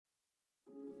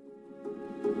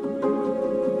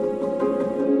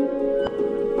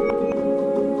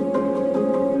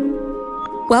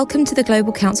Welcome to the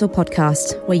Global Council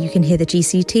podcast, where you can hear the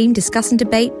GC team discuss and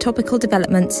debate topical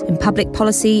developments in public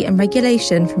policy and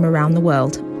regulation from around the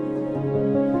world.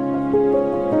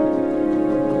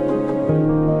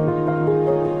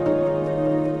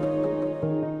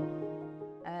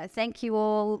 Thank you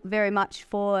all very much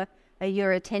for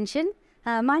your attention.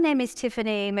 My name is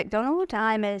Tiffany McDonald.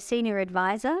 I'm a senior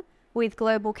advisor with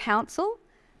Global Council.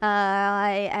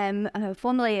 I am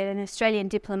formerly an Australian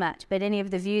diplomat, but any of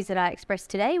the views that I express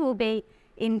today will be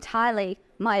entirely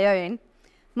my own.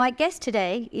 My guest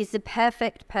today is the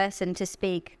perfect person to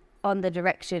speak on the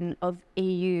direction of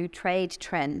EU trade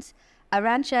trends.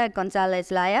 Arantxa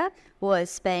González Laya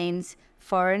was Spain's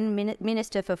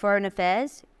Minister for Foreign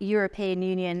Affairs, European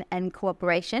Union and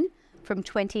Cooperation from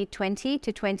 2020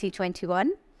 to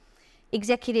 2021,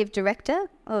 Executive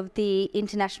Director of the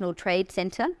International Trade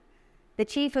Centre, the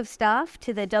Chief of Staff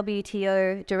to the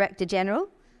WTO Director General,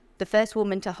 the first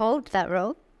woman to hold that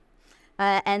role,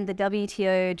 and the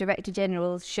WTO Director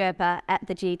General's Sherpa at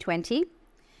the G20.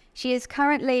 She is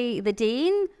currently the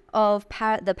Dean of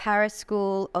the Paris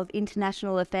School of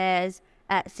International Affairs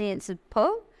at Sciences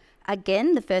Po,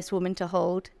 again the first woman to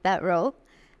hold that role,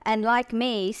 and like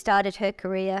me, started her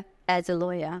career as a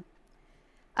lawyer.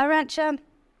 Arantxa,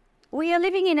 we are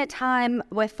living in a time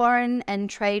where foreign and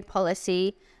trade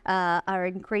policy are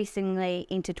increasingly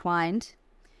intertwined.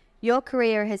 Your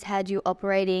career has had you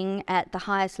operating at the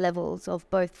highest levels of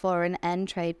both foreign and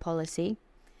trade policy.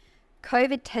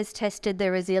 COVID has tested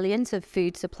the resilience of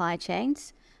food supply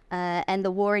chains, and the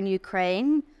war in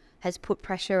Ukraine has put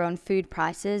pressure on food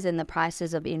prices and the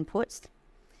prices of inputs.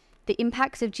 The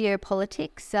impacts of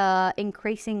geopolitics are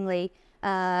increasingly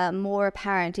more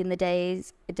apparent in the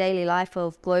daily life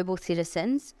of global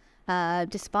citizens,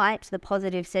 despite the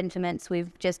positive sentiments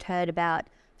we've just heard about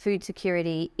food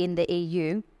security in the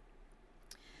EU.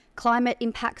 Climate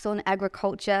impacts on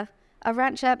agriculture.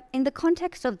 Arantxa, in the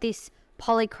context of this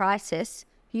polycrisis,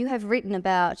 you have written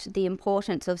about the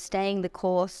importance of staying the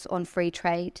course on free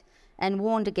trade and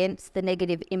warned against the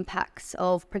negative impacts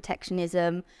of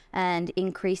protectionism and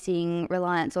increasing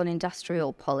reliance on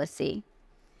industrial policy.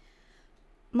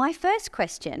 My first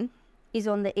question is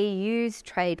on the EU's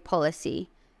trade policy,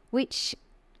 which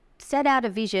set out a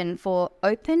vision for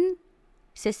open,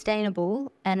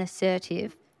 sustainable and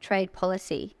assertive trade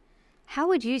policy. How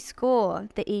would you score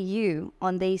the EU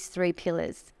on these three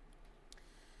pillars?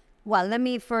 Well, let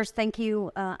me first thank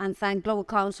you and thank Global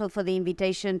Council for the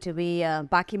invitation to be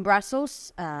back in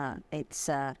Brussels. It's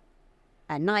a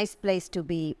nice place to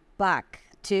be back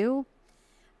to.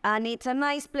 And it's a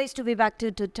nice place to be back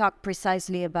to talk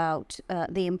precisely about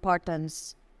the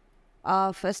importance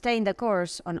of staying the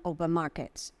course on open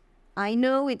markets. I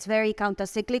know it's very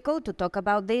counter-cyclical to talk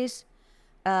about this,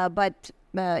 but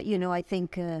I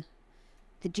think the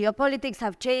geopolitics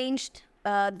have changed.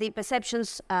 The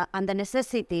perceptions and the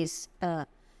necessities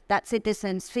that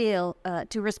citizens feel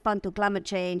to respond to climate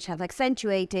change have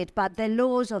accentuated, but the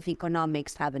laws of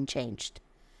economics haven't changed.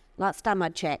 Last time I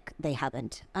checked, they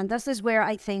haven't. And this is where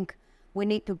I think we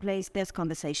need to place this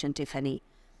conversation, Tiffany.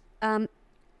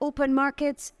 Open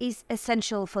markets is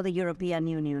essential for the European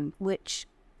Union, which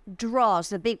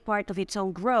draws a big part of its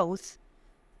own growth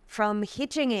from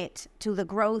hitching it to the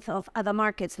growth of other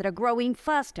markets that are growing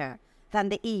faster than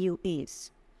the EU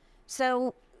is.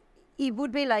 So it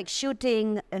would be like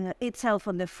shooting itself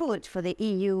on the foot for the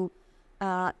EU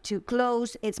to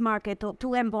close its market or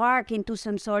to embark into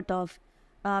some sort of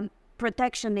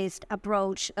protectionist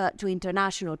approach to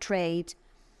international trade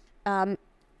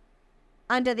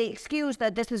under the excuse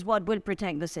that this is what will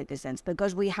protect the citizens,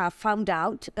 because we have found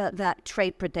out that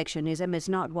trade protectionism is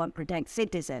not what protects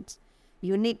citizens.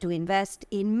 You need to invest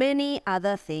in many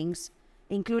other things,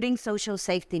 including social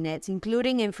safety nets,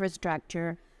 including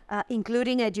infrastructure,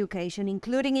 including education,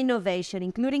 including innovation,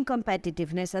 including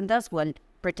competitiveness, and thus will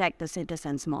protect the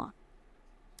citizens more.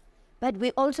 But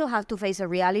we also have to face a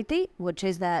reality, which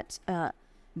is that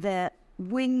the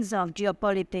winds of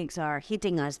geopolitics are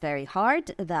hitting us very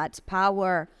hard, that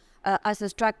power as a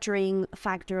structuring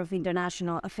factor of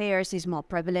international affairs is more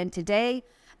prevalent today,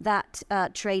 that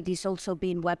trade is also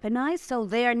being weaponized, so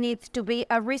there needs to be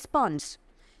a response.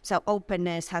 So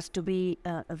openness has to be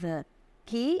the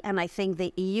key, and I think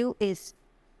the EU is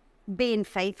being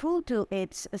faithful to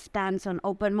its stance on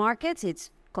open markets.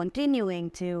 It's continuing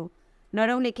to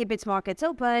not only keep its markets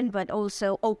open, but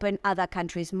also open other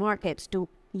countries' markets to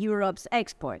Europe's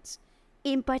exports,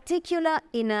 in particular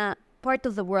in a part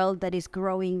of the world that is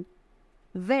growing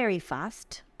very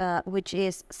fast, which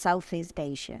is Southeast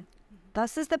Asia.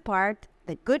 This is the part,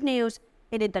 the good news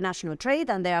in international trade,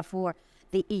 and therefore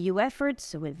the EU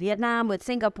efforts with Vietnam, with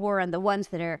Singapore, and the ones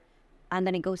that are and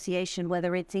the negotiation,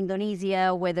 whether it's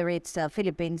Indonesia, whether it's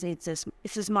Philippines, it's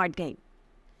a smart game.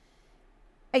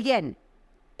 Again,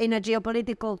 in a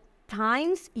geopolitical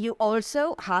times, you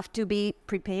also have to be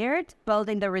prepared,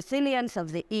 building the resilience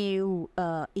of the EU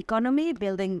economy,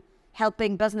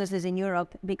 helping businesses in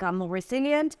Europe become more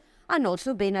resilient, and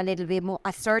also being a little bit more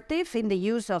assertive in the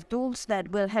use of tools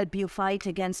that will help you fight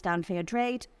against unfair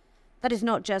trade. That is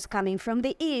not just coming from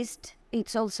the East,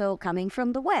 it's also coming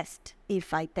from the West,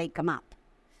 if I take them up.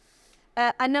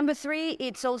 And number 3,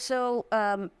 it's also,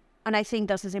 and I think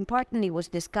this is important, it was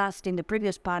discussed in the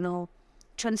previous panel,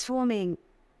 transforming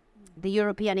the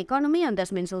European economy, and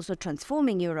this means also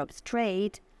transforming Europe's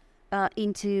trade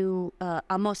into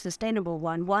a more sustainable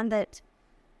one that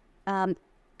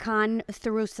can,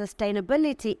 through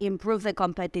sustainability, improve the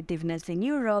competitiveness in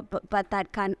Europe, but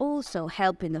that can also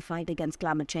help in the fight against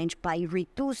climate change by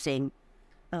reducing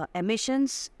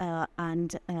emissions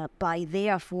and by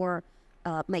therefore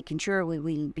making sure we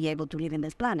will be able to live in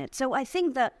this planet. So I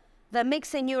think that the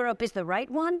mix in Europe is the right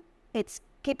one. It's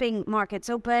keeping markets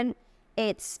open,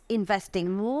 it's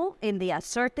investing more in the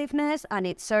assertiveness, and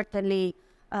it's certainly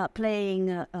playing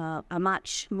a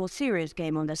much more serious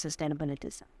game on the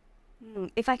sustainability side.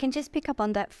 If I can just pick up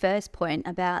on that first point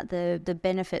about the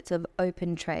benefits of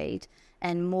open trade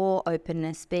and more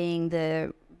openness being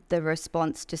the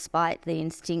response despite the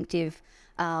instinctive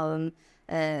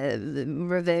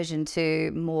reversion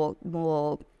to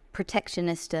more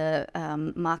protectionist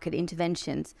market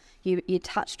interventions. You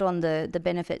touched on the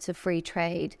benefits of free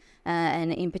trade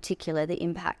and in particular the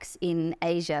impacts in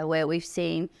Asia, where we've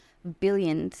seen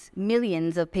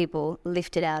millions of people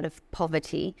lifted out of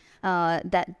poverty.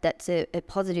 That's a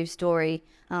positive story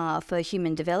for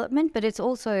human development, but it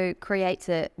also creates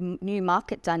a new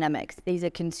market dynamics. These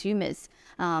are consumers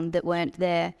that weren't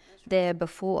there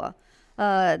before.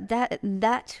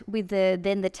 That with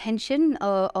the tension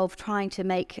of trying to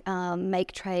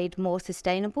make trade more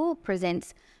sustainable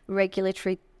presents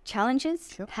regulatory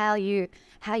challenges. Sure. How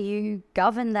you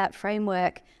govern that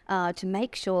framework to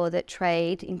make sure that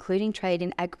trade, including trade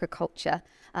in agriculture,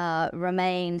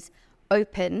 remains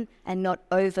open and not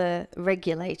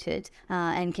over-regulated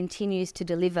and continues to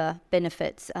deliver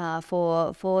benefits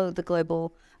for the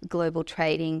global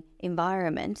trading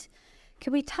environment.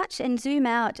 Can we touch and zoom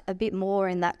out a bit more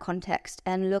in that context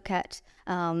and look at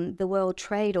the World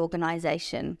Trade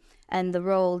Organization and the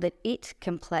role that it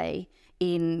can play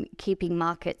in keeping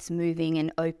markets moving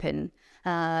and open?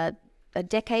 A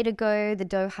decade ago, the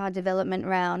Doha Development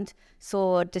Round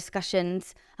saw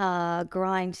discussions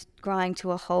grind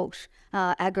to a halt.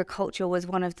 Agriculture was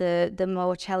one of the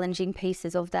more challenging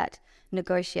pieces of that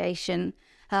negotiation.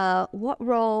 What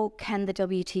role can the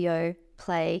WTO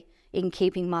play in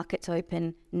keeping markets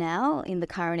open now in the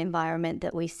current environment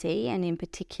that we see, and in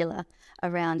particular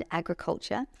around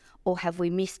agriculture? Or have we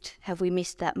missed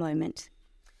that moment?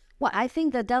 Well, I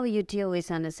think the WTO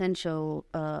is an essential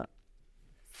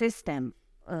system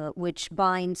which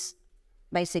binds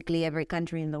basically every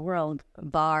country in the world,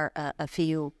 bar a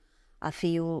few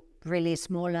really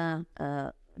smaller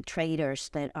traders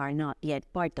that are not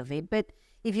yet part of it. But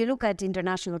if you look at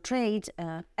international trade,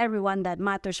 everyone that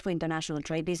matters for international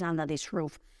trade is under this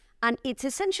roof. And it's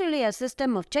essentially a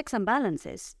system of checks and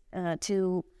balances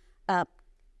to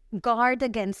guard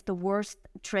against the worst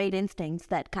trade instincts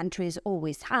that countries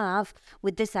always have,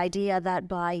 with this idea that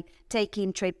by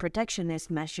taking trade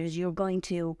protectionist measures, you're going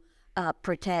to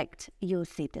protect your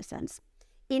citizens.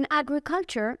 In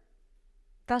agriculture,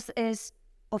 this is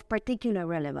of particular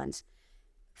relevance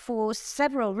for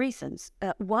several reasons.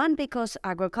 One, because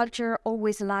agriculture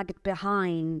always lagged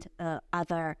behind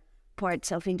other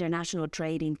parts of international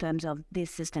trade in terms of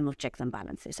this system of checks and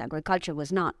balances. Agriculture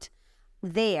was not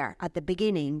there at the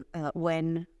beginning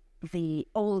when the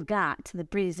old GATT, the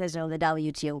predecessor of the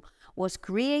WTO, was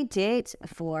created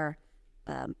for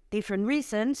different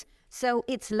reasons. So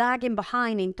it's lagging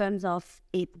behind in terms of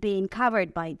it being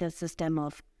covered by the system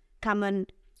of common,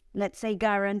 let's say,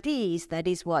 guarantees. That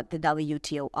is what the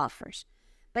WTO offers.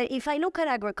 But if I look at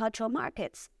agricultural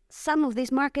markets, some of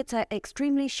these markets are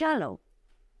extremely shallow.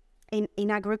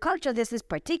 In agriculture, this is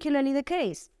particularly the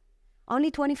case.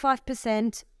 Only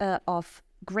 25% of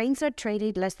grains are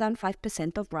traded, less than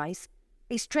 5% of rice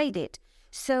is traded.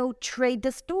 So trade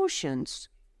distortions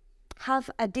have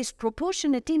a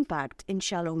disproportionate impact in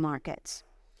shallow markets,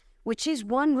 which is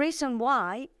one reason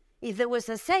why, if there was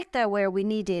a sector where we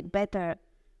needed better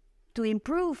to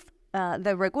improve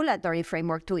the regulatory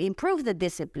framework, to improve the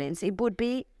disciplines, it would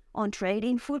be on trade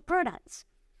in food products.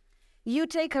 You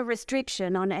take a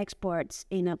restriction on exports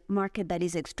in a market that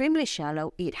is extremely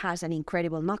shallow, it has an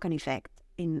incredible knock-on effect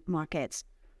in markets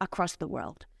across the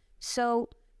world. So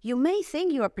you may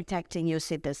think you are protecting your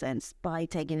citizens by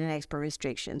taking in export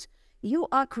restrictions. You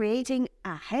are creating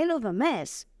a hell of a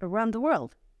mess around the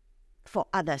world for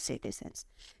other citizens.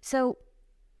 So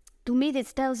to me,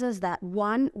 this tells us that,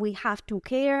 one, we have to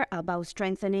care about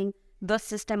strengthening the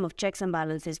system of checks and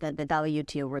balances that the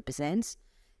WTO represents.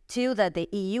 Two, that the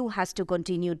EU has to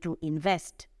continue to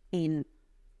invest in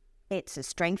its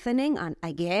strengthening. And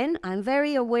again, I'm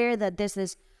very aware that this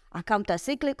is a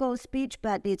counter-cyclical speech,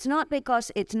 but it's not because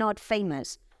it's not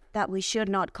famous that we should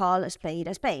not call a spade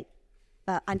a spade.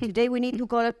 And today we need to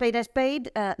call a spade a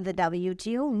spade. The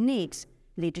WTO needs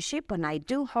leadership, and I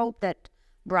do hope that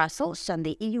Brussels and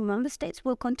the EU member states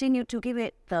will continue to give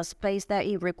it the space that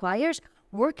it requires,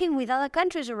 working with other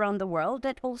countries around the world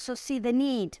that also see the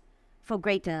need for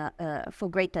greater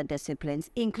disciplines,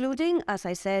 including, as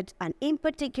I said, and in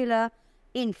particular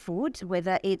in food,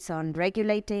 whether it's on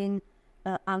regulating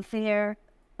unfair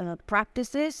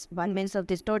practices by means of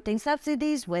distorting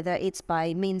subsidies, whether it's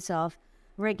by means of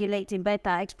regulating better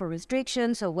export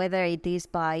restrictions, or whether it is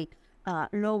by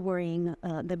lowering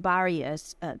the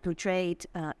barriers to trade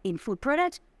in food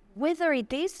products, whether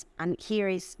it is, and here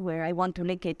is where I want to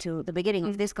link it to the beginning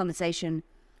of this conversation,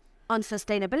 on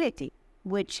sustainability,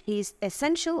 which is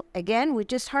essential. Again, we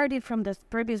just heard it from the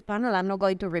previous panel, I'm not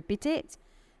going to repeat it.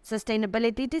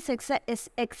 Sustainability is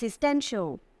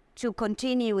existential to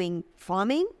continuing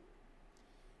farming,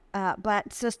 but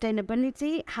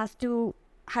sustainability has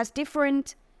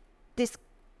different...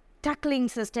 Tackling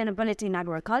sustainability in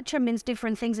agriculture means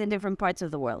different things in different parts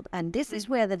of the world. And this is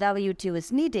where the WTO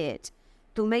is needed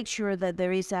to make sure that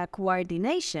there is a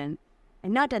coordination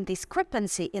and not a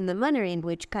discrepancy in the manner in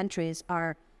which countries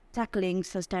are tackling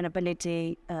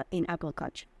sustainability in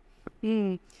agriculture.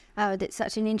 That's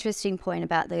such an interesting point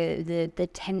about the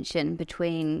tension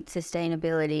between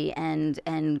sustainability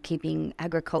and keeping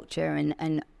agriculture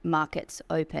and markets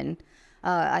open.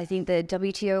 I think the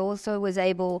WTO also was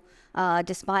able,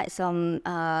 despite some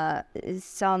naysayers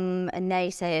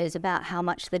about how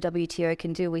much the WTO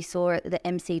can do, we saw at the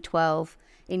MC12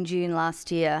 in June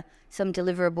last year some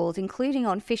deliverables, including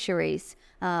on fisheries,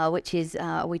 which is,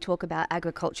 we talk about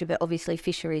agriculture, but obviously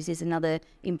fisheries is another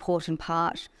important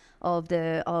part of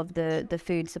the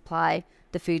food supply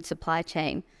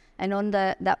chain. And on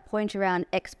that point around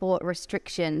export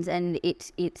restrictions and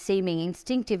it seeming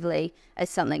instinctively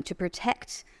as something to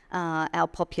protect our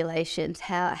populations,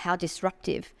 how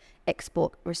disruptive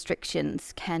export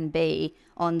restrictions can be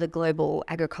on the global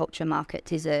agriculture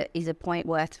markets is a point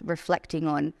worth reflecting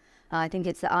on. I think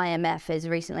it's the IMF has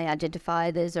recently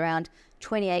identified there's around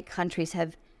 28 countries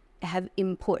have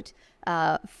input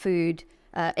food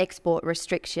export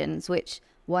restrictions, which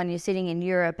when you're sitting in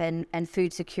Europe and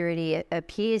food security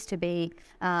appears to be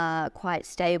quite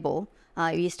stable,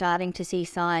 you're starting to see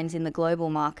signs in the global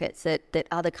markets that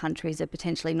other countries are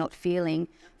potentially not feeling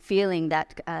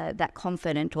that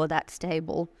confident or that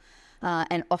stable,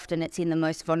 and often it's in the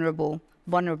most vulnerable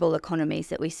economies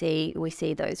that we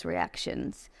see those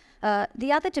reactions.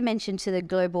 The other dimension to the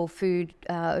global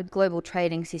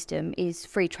trading system is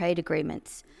free trade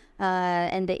agreements.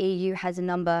 And the EU has a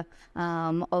number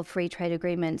of free trade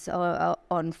agreements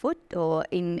on foot or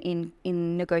in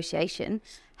negotiation.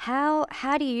 How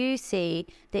do you see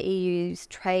the EU's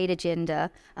trade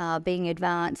agenda being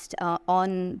advanced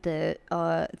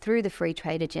through the free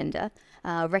trade agenda,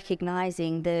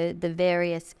 recognising the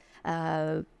various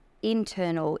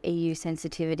internal EU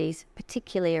sensitivities,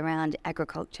 particularly around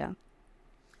agriculture?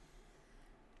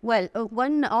 Well,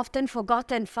 one often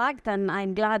forgotten fact, and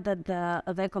I'm glad that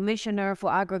the Commissioner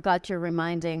for Agriculture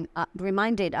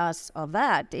reminded us of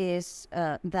that, is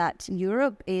that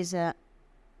Europe is an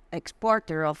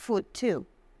exporter of food too.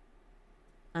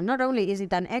 And not only is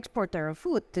it an exporter of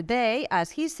food, today,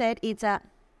 as he said, it's a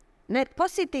net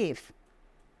positive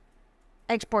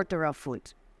exporter of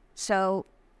food. So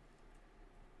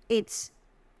it's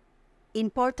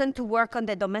important to work on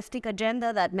the domestic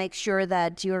agenda that makes sure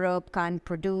that Europe can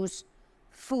produce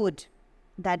food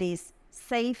that is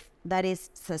safe, that is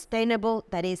sustainable,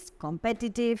 that is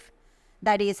competitive,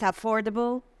 that is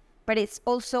affordable. But it's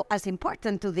also as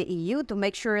important to the EU to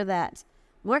make sure that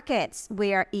markets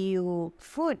where EU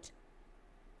food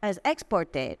is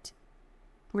exported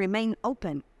remain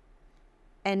open.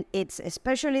 And it's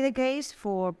especially the case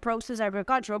for processed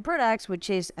agricultural products, which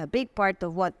is a big part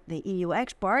of what the EU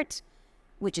exports,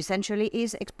 which essentially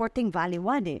is exporting value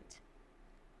added.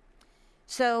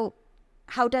 So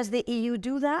how does the EU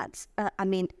do that?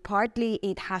 Partly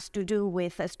it has to do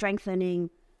with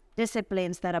strengthening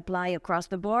disciplines that apply across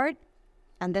the board.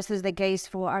 And this is the case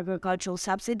for agricultural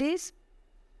subsidies.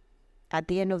 at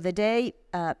the end of the day,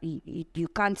 you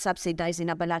can't subsidize in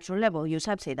a bilateral level. You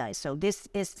subsidize. So this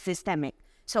is systemic.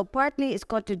 So partly it's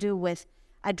got to do with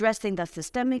addressing the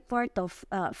systemic part of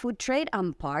food trade,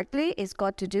 and partly it's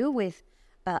got to do with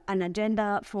an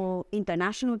agenda for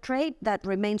international trade that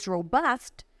remains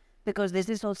robust, because this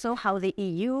is also how the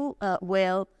EU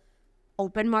will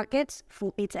open markets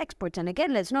for its exports. And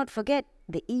again, let's not forget,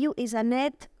 the EU is a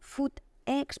net food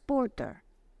exporter.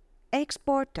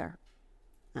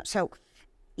 So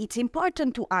it's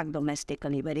important to act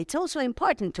domestically, but it's also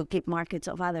important to keep markets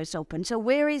of others open. So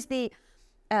where is the...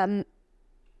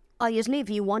 obviously, if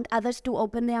you want others to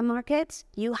open their markets,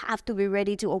 you have to be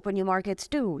ready to open your markets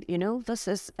too. You know, this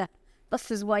is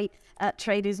why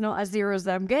trade is not a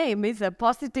zero-sum game. It's a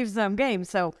positive-sum game.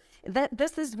 So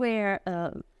this is where,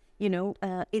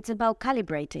 it's about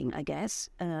calibrating, I guess,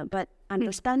 but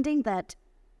understanding that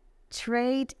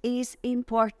trade is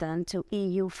important to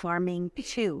EU farming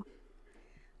too.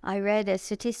 I read a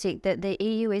statistic that the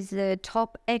EU is the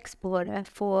top export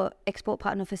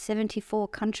partner for 74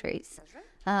 countries.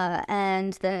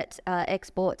 And that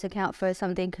exports account for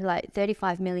something like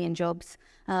 35 million jobs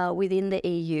within the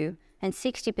EU, and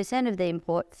 60% of the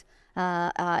imports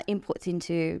are imports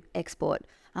into export,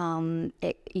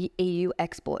 EU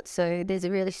exports. So there's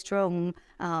a really strong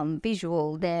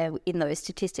visual there in those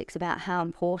statistics about how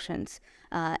important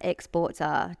exports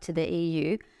are to the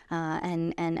EU,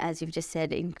 and as you've just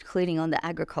said, including on the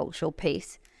agricultural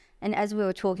piece. And as we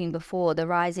were talking before, the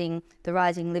rising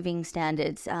living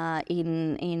standards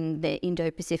in the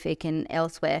Indo-Pacific and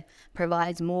elsewhere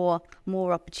provides more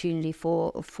opportunity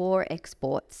for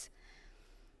exports.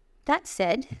 That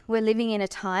said, we're living in a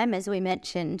time, as we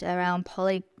mentioned, around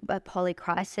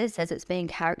polycrisis as it's being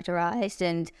characterised,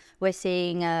 and we're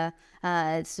seeing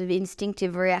sort of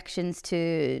instinctive reactions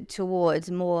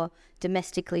towards more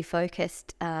domestically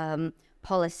focused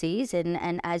policies,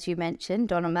 and as you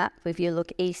mentioned on a map, if you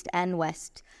look east and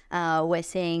west, we're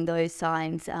seeing those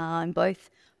signs on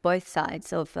both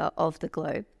sides of the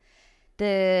globe.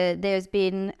 There's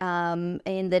been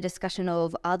in the discussion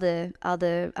of other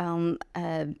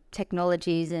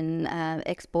technologies and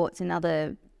exports and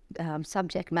other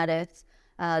subject matters.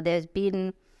 There's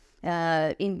been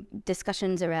in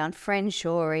discussions around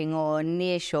friendshoring or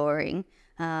nearshoring.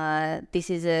 This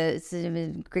is a sort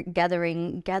of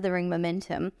gathering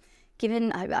momentum.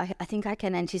 Given, I think I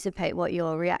can anticipate what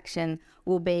your reaction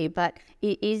will be, but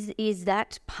is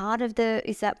that part of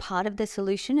the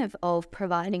solution of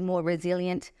providing more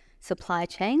resilient supply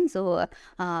chains, or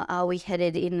are we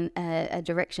headed in a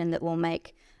direction that will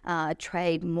make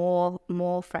trade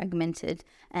more fragmented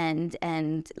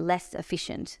and less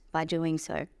efficient by doing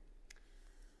so?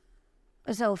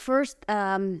 So first,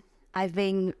 I've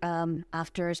been,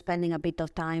 after spending a bit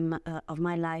of time of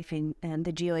my life in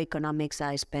the geoeconomics,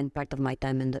 I spent part of my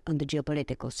time on the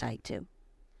geopolitical side too.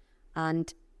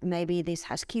 And maybe this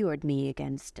has cured me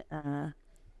against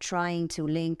trying to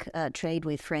link trade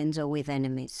with friends or with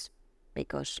enemies,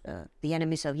 because the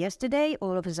enemies of yesterday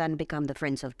all of a sudden become the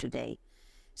friends of today.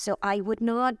 So I would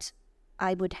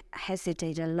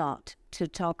hesitate a lot to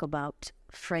talk about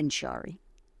friendshoring.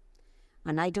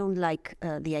 And I don't like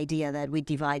the idea that we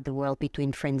divide the world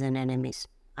between friends and enemies.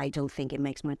 I don't think it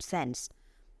makes much sense.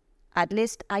 At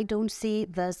least I don't see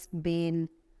this being,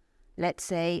 let's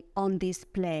say, on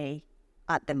display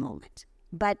at the moment.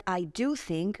 But I do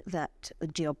think that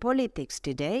geopolitics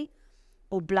today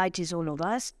obliges all of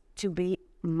us to be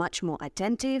much more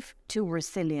attentive to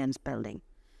resilience building,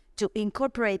 to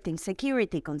incorporating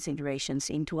security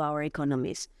considerations into our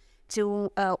economies,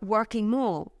 to working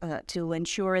more to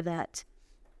ensure that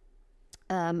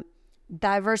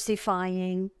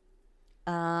diversifying,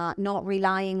 not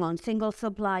relying on single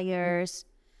suppliers,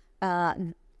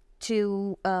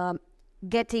 to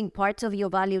getting parts of your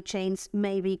value chains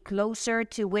maybe closer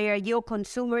to where your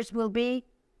consumers will be,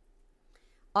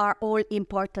 are all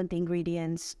important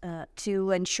ingredients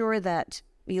to ensure that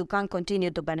you can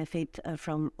continue to benefit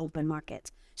from open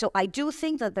markets. So I do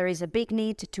think that there is a big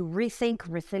need to rethink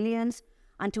resilience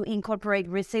and to incorporate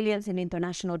resilience in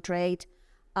international trade.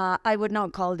 I would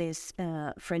not call this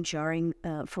friendshoring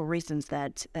for reasons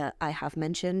that I have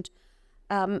mentioned,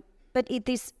 but it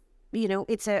is,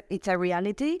 it's a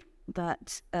reality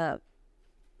that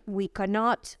we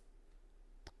cannot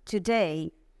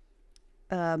today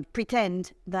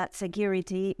pretend that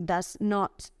security does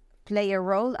not play a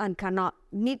role and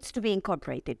needs to be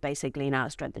incorporated basically in our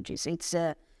strategies. It's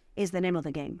the name of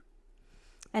the game.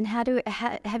 And have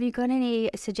you got any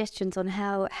suggestions on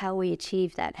how we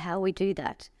achieve that, how we do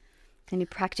that? Any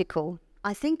practical?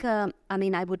 I think,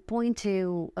 I would point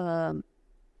to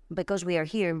because we are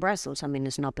here in Brussels, I mean,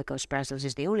 it's not because Brussels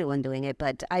is the only one doing it,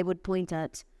 but I would point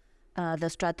at the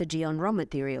strategy on raw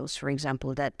materials, for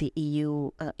example, that the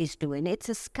EU is doing. It's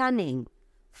a scanning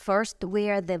first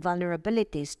where the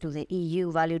vulnerabilities to the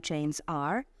EU value chains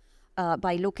are,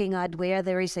 by looking at where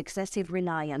there is excessive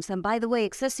reliance. And by the way,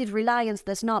 excessive reliance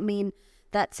does not mean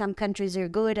that some countries are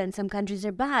good and some countries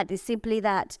are bad. It's simply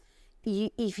that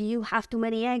if you have too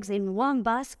many eggs in one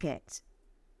basket,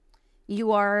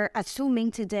 you are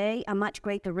assuming today a much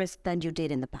greater risk than you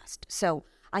did in the past. So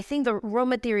I think the raw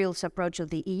materials approach of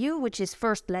the EU, which is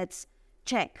first, let's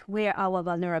check where our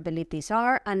vulnerabilities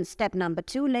are. And step number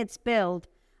 2, let's build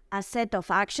a set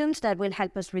of actions that will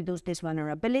help us reduce these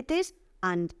vulnerabilities.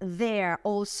 And there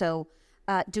also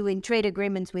doing trade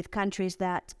agreements with countries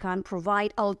that can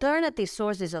provide alternative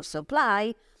sources of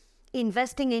supply,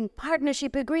 investing in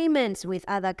partnership agreements with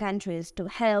other countries to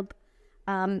help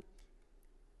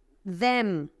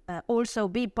them also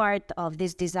be part of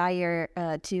this desire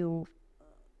to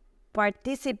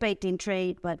participate in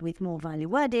trade, but with more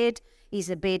value added, is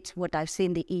a bit what I've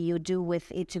seen the EU do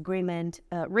with its agreement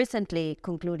recently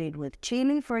concluded with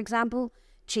Chile, for example.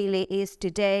 Chile is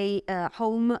today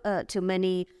home to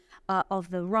many of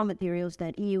the raw materials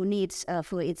that EU needs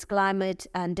for its climate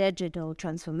and digital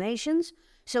transformations.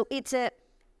 So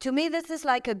to me, this is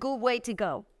like a good way to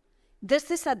go.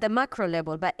 This is at the macro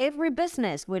level, but every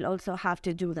business will also have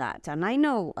to do that. And I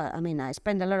know, I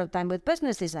spend a lot of time with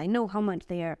businesses. I know how much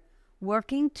they are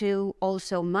working to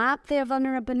also map their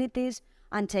vulnerabilities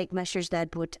and take measures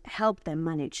that would help them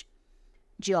manage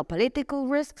geopolitical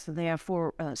risks,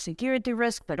 therefore security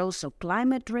risk, but also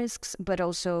climate risks, but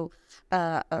also,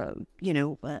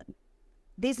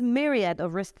 this myriad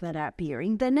of risks that are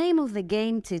appearing. The name of the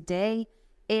game today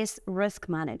is risk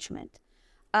management.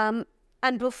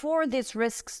 And before, these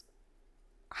risks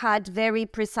had very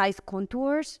precise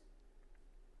contours.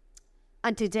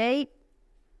 And today,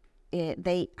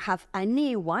 they have a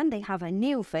new one. They have a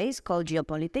new phase called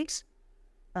geopolitics.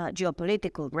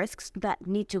 Geopolitical risks that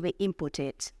need to be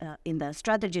inputted in the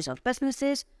strategies of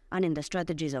businesses and in the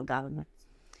strategies of government.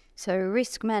 So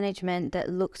risk management that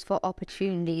looks for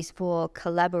opportunities for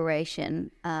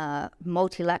collaboration,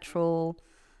 multilateral,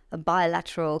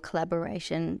 bilateral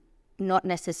collaboration, not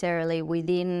necessarily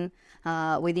within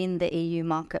the EU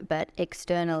market, but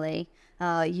externally.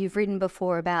 You've written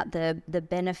before about the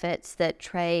benefits that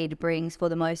trade brings for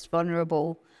the most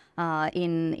vulnerable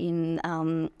in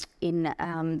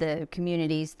the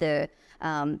communities, the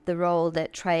role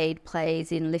that trade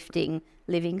plays in lifting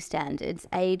living standards.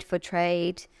 Aid for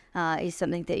trade is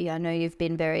something that I know you've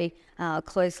been very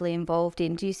closely involved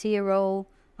in. Do you see a role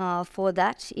for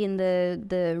that in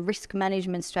the risk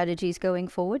management strategies going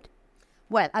forward?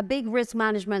 Well, a big risk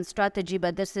management strategy,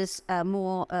 but this is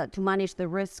more to manage the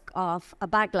risk of a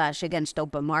backlash against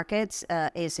open markets,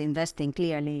 is investing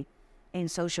clearly in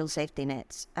social safety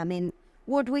nets. I mean,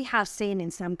 what we have seen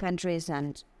in some countries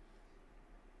and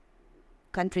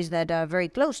countries that are very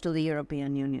close to the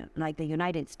European Union, like the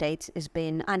United States, has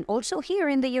been, and also here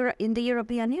in the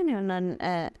European Union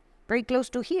and very close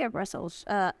to here, Brussels,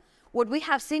 what we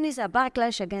have seen is a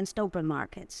backlash against open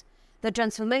markets. The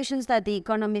transformations that the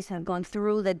economies have gone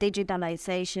through, the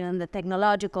digitalization, the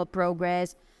technological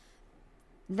progress,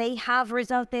 they have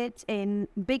resulted in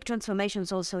big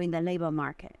transformations also in the labor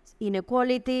market.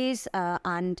 Inequalities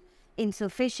and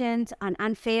insufficient and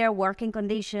unfair working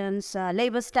conditions,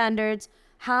 labor standards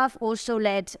have also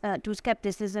led to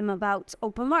skepticism about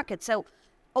open markets. So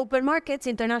open markets,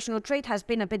 international trade has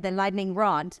been a bit the lightning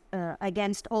rod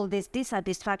against all this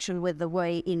dissatisfaction with the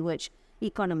way in which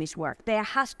economies work. There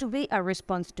has to be a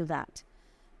response to that,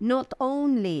 not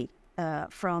only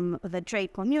from the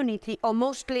trade community, or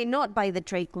mostly not by the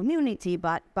trade community,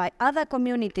 but by other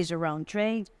communities around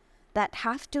trade that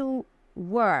have to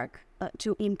work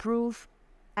to improve,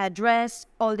 address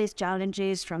all these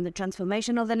challenges, from the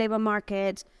transformation of the labor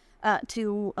market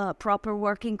to proper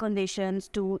working conditions,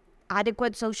 to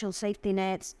adequate social safety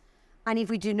nets. And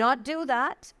if we do not do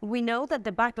that, we know that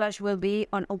the backlash will be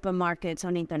on open markets,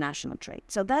 on international trade.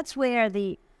 So that's where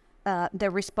the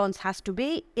response has to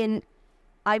be.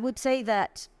 I would say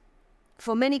that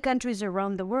for many countries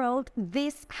around the world,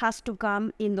 this has to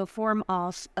come in the form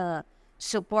of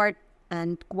support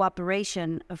and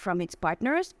cooperation from its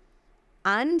partners,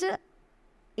 and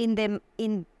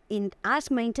in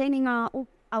us maintaining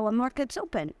our markets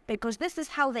open, because this is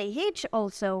how they hitch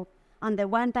also on the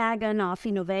one wagon of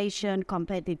innovation,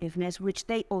 competitiveness, which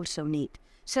they also need.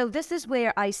 So this is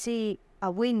where I see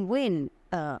a win-win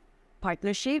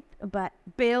partnership, but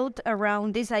built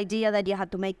around this idea that you have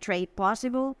to make trade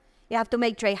possible, you have to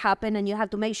make trade happen, and you have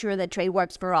to make sure that trade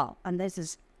works for all. And this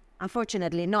is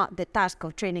unfortunately not the task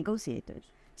of trade negotiators.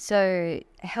 So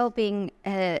helping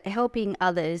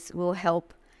others will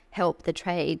help the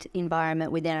trade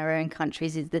environment within our own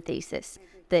countries is the thesis.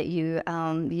 That you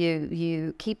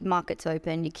keep markets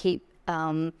open,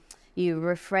 you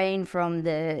refrain from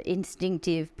the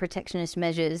instinctive protectionist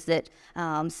measures that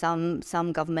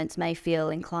some governments may feel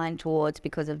inclined towards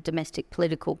because of domestic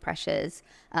political pressures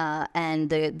and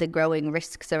the growing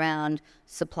risks around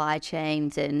supply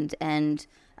chains and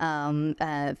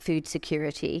food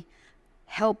security.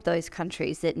 Help those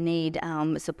countries that need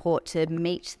support to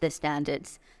meet the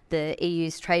standards. The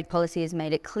EU's trade policy has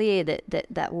made it clear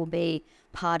that will be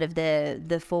part of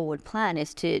the forward plan,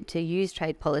 is to use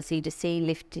trade policy to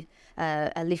see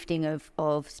a lifting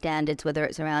of standards, whether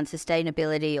it's around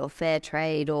sustainability or fair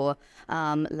trade or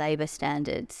labour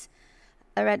standards.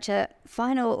 Arantxa,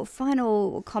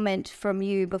 final comment from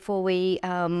you before we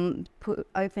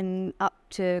open up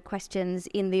to questions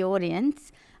in the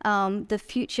audience. The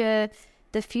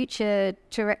future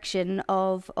direction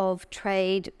of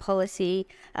trade policy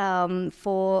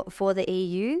for the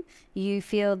EU. You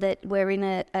feel that we're in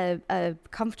a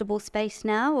comfortable space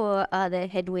now, or are there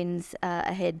headwinds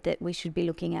ahead that we should be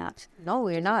looking at? No,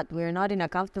 we're not. We're not in a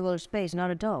comfortable space,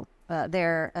 not at all.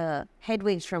 There are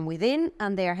headwinds from within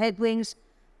and there are headwinds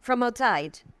from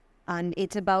outside. And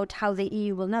it's about how the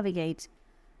EU will navigate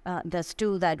those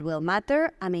two that will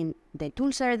matter. I mean, the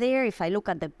tools are there. If I look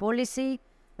at the policy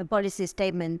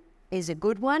statement is a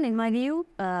good one, in my view,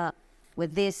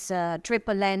 with this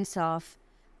triple lens of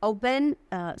open,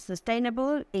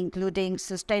 sustainable, including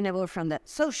sustainable from the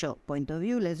social point of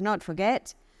view, let's not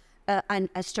forget, and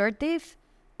assertive.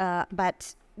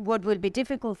 But what will be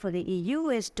difficult for the EU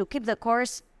is to keep the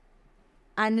course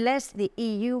unless the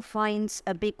EU finds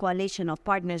a big coalition of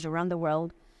partners around the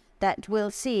world that will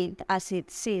see it as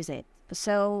it sees it.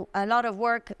 So a lot of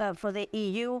work for the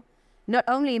EU, not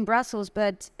only in Brussels,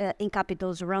 but in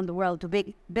capitals around the world,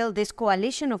 to build this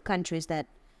coalition of countries that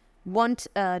want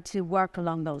to work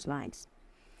along those lines.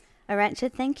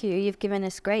 Arantxa, thank you. You've given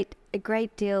us a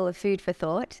great deal of food for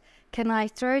thought. Can I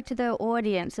throw to the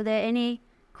audience, are there any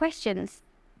questions?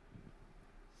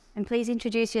 And please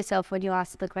introduce yourself when you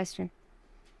ask the question.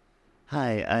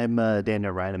 Hi, I'm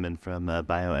Daniel Reinemann from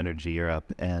Bioenergy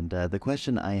Europe, and the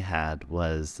question I had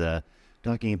was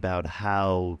talking about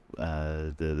how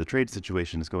the trade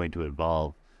situation is going to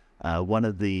evolve. One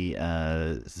of the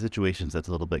situations that's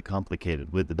a little bit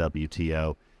complicated with the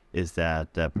WTO is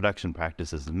that production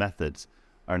practices and methods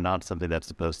are not something that's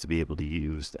supposed to be able to be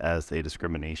used as a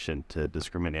discrimination to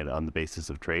discriminate on the basis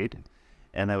of trade.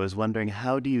 And I was wondering,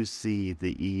 how do you see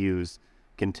the EU's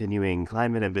continuing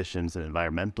climate ambitions and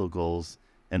environmental goals,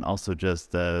 and also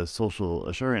just social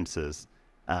assurances,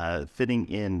 fitting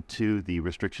into the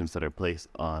restrictions that are placed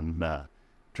on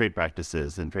trade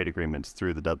practices and trade agreements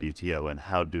through the WTO, and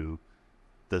how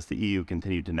does the EU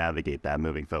continue to navigate that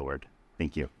moving forward?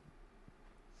 Thank you.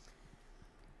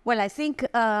 Well, I think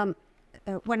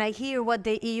when I hear what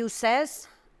the EU says,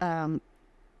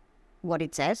 what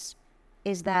it says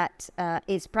is that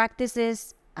its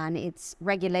practices and its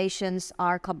regulations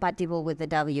are compatible with the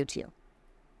WTO.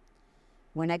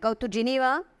 When I go to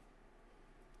Geneva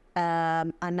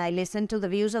and I listen to the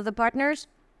views of the partners,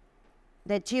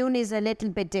 the tune is a little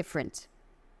bit different.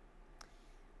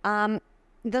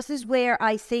 This is where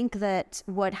I think that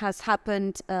what has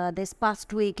happened this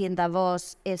past week in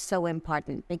Davos is so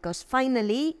important, because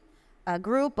finally a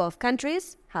group of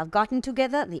countries have gotten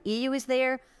together. The EU is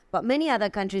there, but many other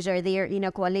countries are there in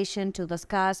a coalition to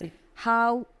discuss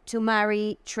how to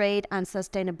marry trade and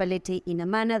sustainability in a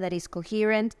manner that is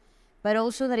coherent, but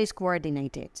also that is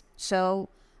coordinated. So,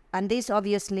 and this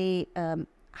obviously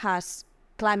has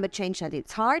climate change at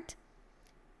its heart.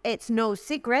 It's no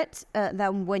secret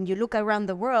that when you look around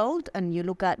the world and you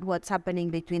look at what's happening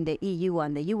between the EU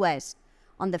and the US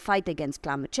on the fight against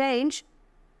climate change,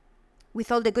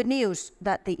 with all the good news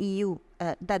that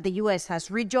the US has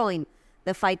rejoined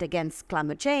the fight against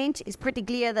climate change, it's pretty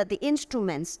clear that the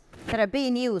instruments that are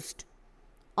being used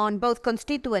on both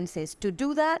constituencies to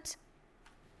do that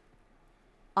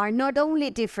are not only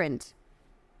different,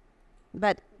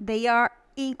 but they are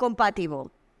incompatible.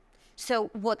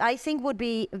 So what I think would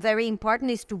be very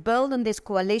important is to build on this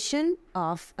coalition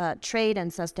of trade and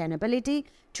sustainability,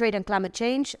 trade and climate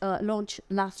change, launched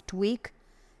last week,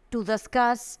 to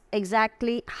discuss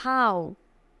exactly how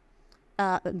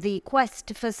the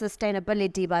quest for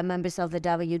sustainability by members of the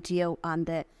WTO and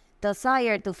the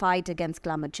desire to fight against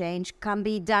climate change can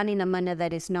be done in a manner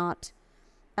that is not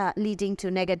leading to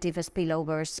negative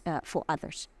spillovers for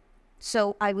others.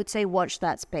 So I would say watch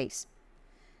that space.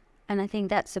 And I think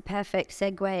that's a perfect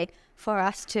segue for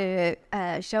us to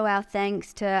show our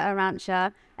thanks to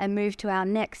Arantxa and move to our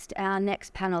next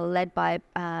panel, led by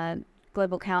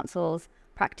Global Council's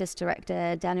Practice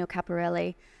Director, Daniel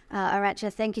Caparelli.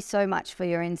 Arantxa, thank you so much for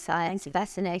your insights. It's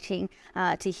fascinating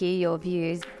to hear your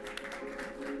views.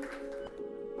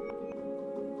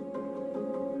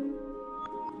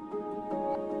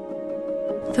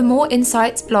 For more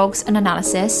insights, blogs and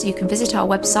analysis, you can visit our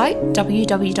website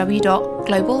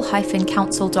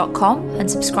www.global-council.com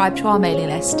and subscribe to our mailing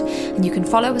list. And you can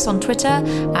follow us on Twitter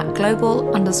at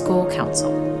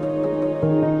global_council.